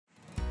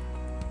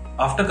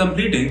After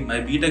completing my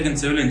B.Tech in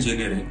civil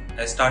engineering,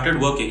 I started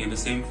working in the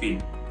same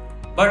field.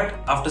 But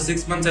after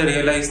 6 months, I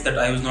realized that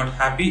I was not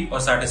happy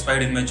or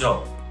satisfied in my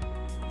job.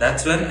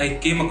 That's when I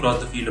came across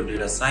the field of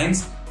data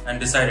science and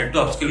decided to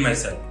upskill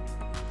myself.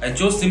 I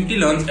chose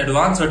Simplilearn's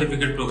advanced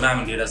certificate program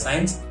in data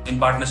science in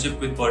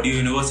partnership with Purdue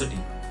University.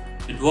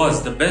 It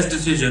was the best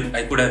decision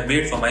I could have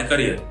made for my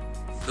career.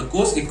 The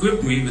course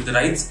equipped me with the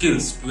right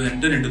skills to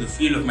enter into the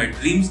field of my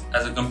dreams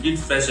as a complete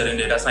fresher in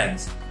data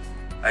science.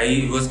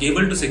 I was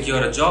able to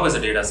secure a job as a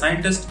data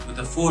scientist with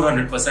a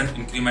 400%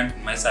 increment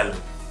in my salary.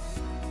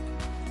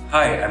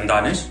 Hi, I'm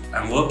Danish.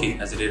 I'm working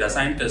as a data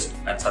scientist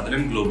at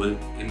Sutherland Global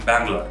in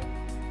Bangalore.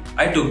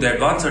 I took the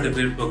advanced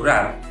certificate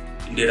program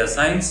in data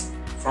science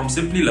from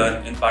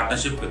Simplilearn in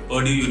partnership with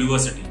Purdue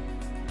University.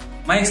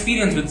 My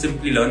experience with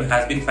Simplilearn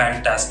has been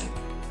fantastic.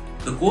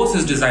 The course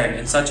is designed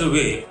in such a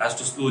way as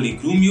to slowly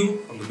groom you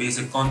from the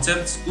basic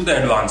concepts to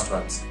the advanced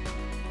ones.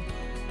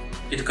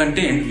 It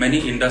contained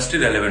many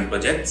industry-relevant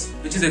projects,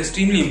 which is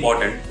extremely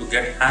important to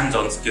get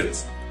hands-on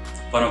skills.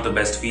 One of the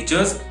best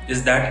features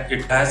is that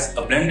it has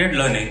a blended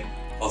learning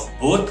of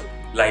both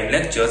live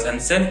lectures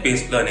and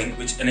self-paced learning,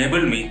 which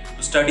enabled me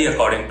to study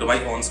according to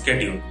my own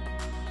schedule.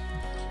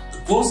 The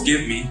course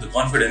gave me the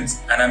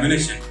confidence and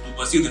ammunition to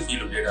pursue the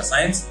field of data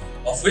science,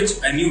 of which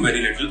I knew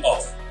very little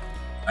of.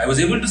 I was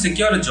able to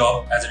secure a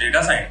job as a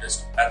data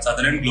scientist at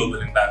Sutherland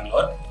Global in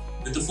Bangalore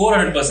with a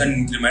 400%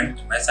 increment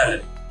in my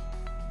salary.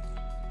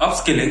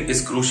 Upskilling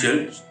is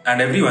crucial and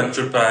everyone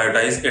should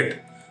prioritize it.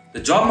 The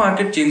job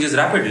market changes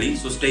rapidly,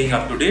 so staying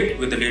up to date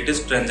with the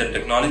latest trends and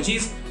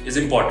technologies is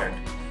important.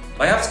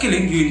 By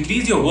upskilling, you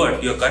increase your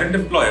worth to your current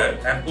employer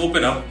and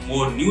open up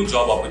more new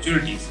job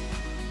opportunities.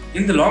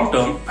 In the long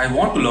term, I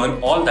want to learn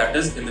all that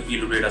is in the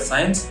field of data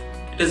science.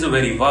 It is a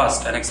very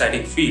vast and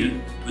exciting field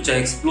which I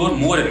explore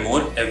more and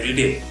more every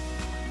day.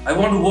 I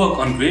want to work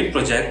on great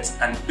projects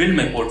and build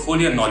my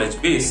portfolio and knowledge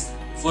base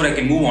before I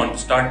can move on to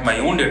start my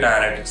own data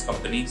analytics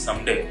company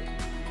someday.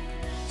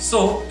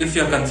 So, if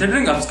you are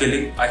considering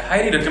upskilling, I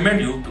highly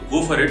recommend you to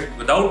go for it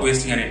without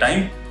wasting any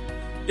time.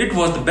 It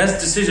was the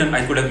best decision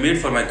I could have made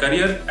for my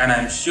career, and I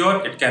am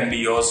sure it can be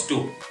yours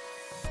too.